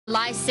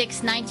July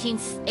 6,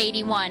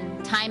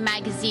 1981, Time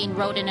magazine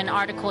wrote in an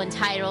article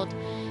entitled,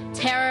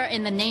 "Terror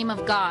in the Name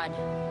of God."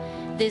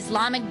 The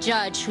Islamic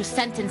judge who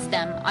sentenced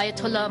them,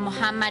 Ayatollah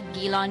Muhammad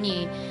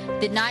Gilani,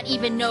 did not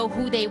even know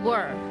who they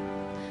were.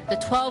 The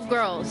 12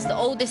 girls, the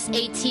oldest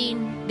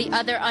 18, the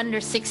other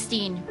under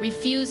 16,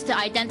 refused to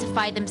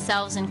identify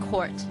themselves in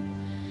court.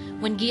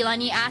 When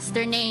Gilani asked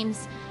their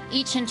names,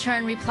 each in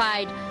turn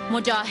replied,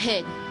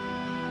 "Mujahid."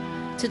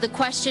 To the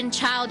question,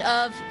 "Child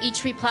of,"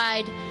 each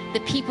replied,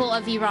 "The people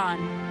of Iran."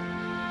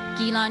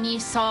 Gilani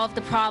solved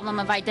the problem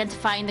of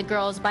identifying the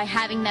girls by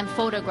having them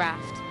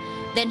photographed.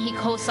 Then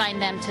he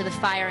co-signed them to the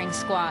firing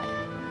squad.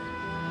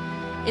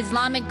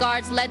 Islamic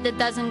guards led the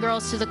dozen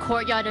girls to the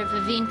courtyard of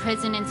Evin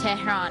prison in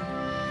Tehran.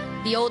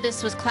 The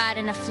oldest was clad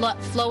in a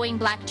flowing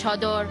black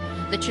chador,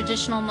 the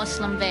traditional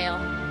Muslim veil.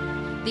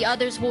 The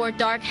others wore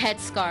dark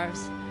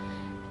headscarves.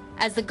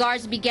 As the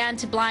guards began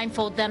to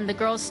blindfold them, the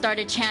girls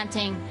started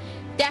chanting,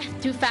 "Death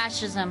to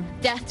fascism,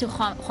 death to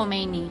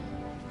Khomeini."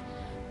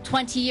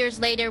 20 years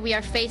later, we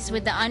are faced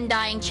with the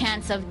undying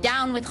chants of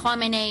 "Down with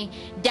Khamenei,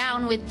 down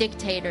with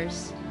dictators."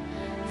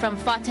 From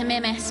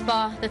Fatemeh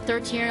Mehsabah, the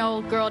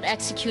 13-year-old girl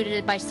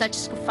executed by such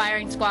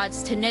firing squads,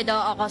 to Nida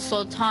Agha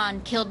Sultan,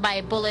 killed by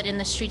a bullet in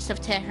the streets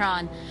of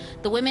Tehran,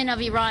 the women of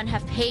Iran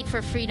have paid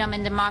for freedom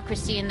and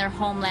democracy in their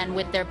homeland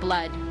with their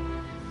blood.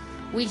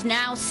 We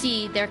now see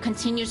their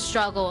continued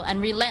struggle and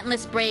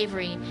relentless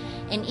bravery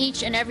in each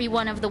and every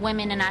one of the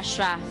women in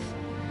Ashraf.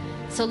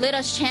 So let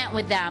us chant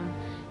with them,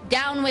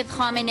 "Down with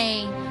Khamenei,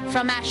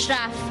 from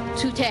Ashraf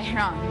to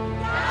Tehran."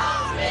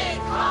 Down with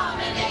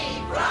Khamenei,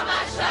 from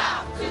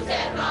Ashraf to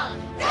Tehran.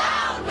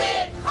 Down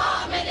with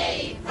Khamenei,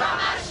 from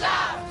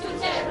Ashraf to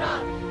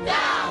Tehran.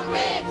 Down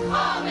with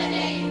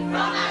Khamenei,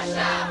 from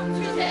Ashraf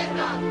to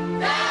Tehran.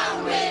 Down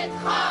with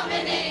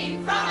Khamenei,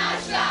 from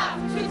Ashraf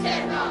to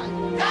Tehran.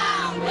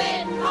 Down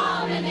with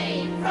Khamenei,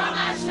 from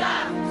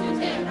Ashraf to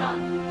Tehran.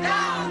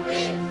 Down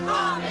with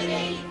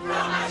Khamenei,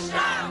 from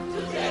Ashraf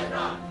to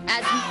Tehran.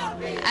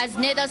 As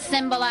Nida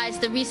symbolized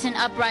the recent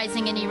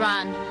uprising in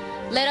Iran,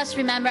 let us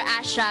remember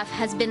Ashraf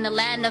has been the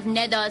land of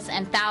Nidas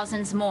and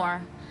thousands more.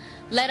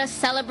 Let us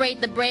celebrate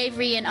the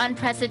bravery and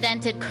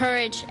unprecedented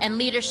courage and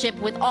leadership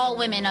with all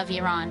women of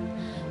Iran.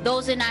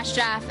 Those in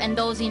Ashraf and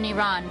those in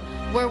Iran,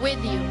 we're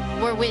with you,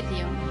 we're with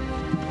you.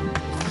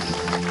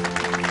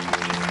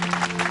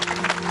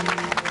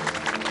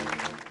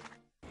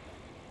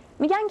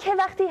 میگن که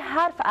وقتی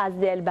حرف از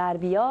دل بر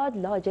بیاد،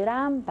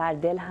 لاجرم بر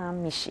دل هم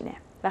میشینه.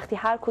 وقتی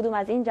هر کدوم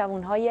از این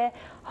جوانهای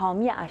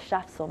حامی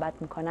اشرف صحبت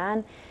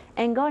میکنن،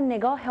 انگار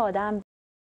نگاه آدم